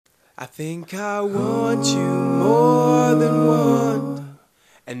I think I want you more than want,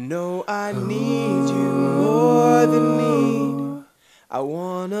 and know I need you more than need. I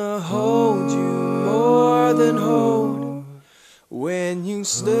wanna hold you more than hold. When you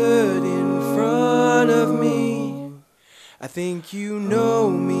stood in front of me, I think you know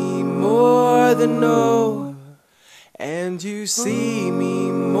me more than know, and you see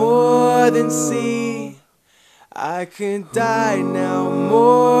me more than see. I could die now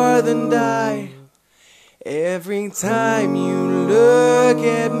more than die every time you look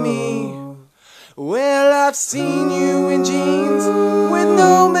at me. Well, I've seen you in jeans with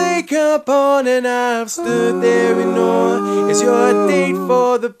no makeup on, and I've stood there in awe as your date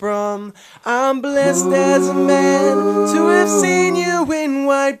for the prom. I'm blessed as a man to have seen you in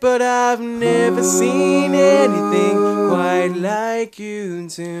white, but I've never seen anything quite like you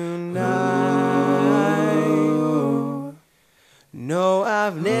tonight. No,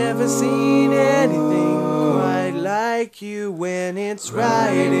 I've never seen anything quite like you. When it's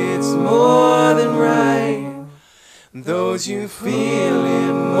right, it's more than right. Those you feel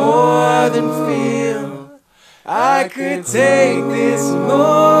it more than feel. I could take this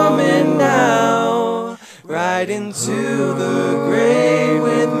moment now, right into the grave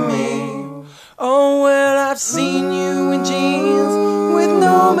with me. Oh, well, I've seen you in jeans with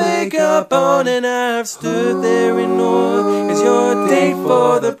no makeup on, and I've stood there in awe as your date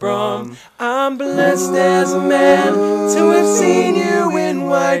for the prom. I'm blessed as a man to have seen you in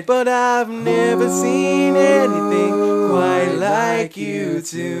white, but I've never seen anything quite like you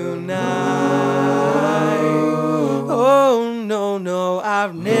tonight. Oh, no, no,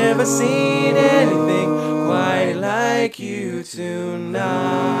 I've never seen anything quite like you tonight.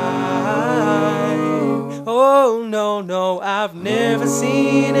 Oh, no, no, I've never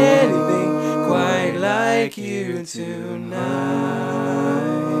seen anything quite like you tonight.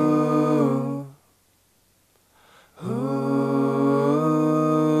 Ooh.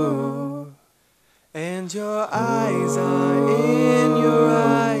 And your eyes are in your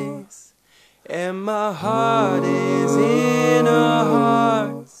eyes, and my heart is in our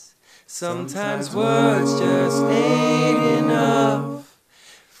hearts. Sometimes words just ain't enough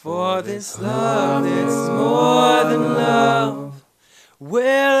for this love that's more than love.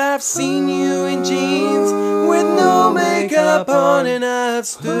 Well, I've seen you in jeans with no makeup on, and I've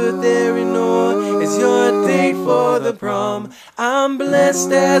stood there in awe as your date for the prom. I'm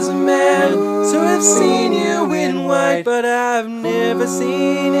blessed as a man to have seen you in white, but I've never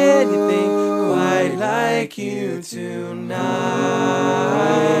seen anything quite like you tonight.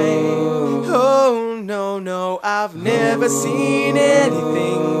 Oh, no, no, I've never seen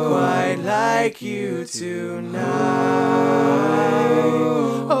anything quite like you tonight.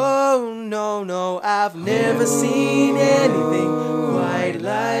 Oh, no, no, I've never seen anything quite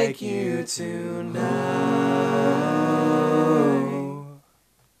like you tonight.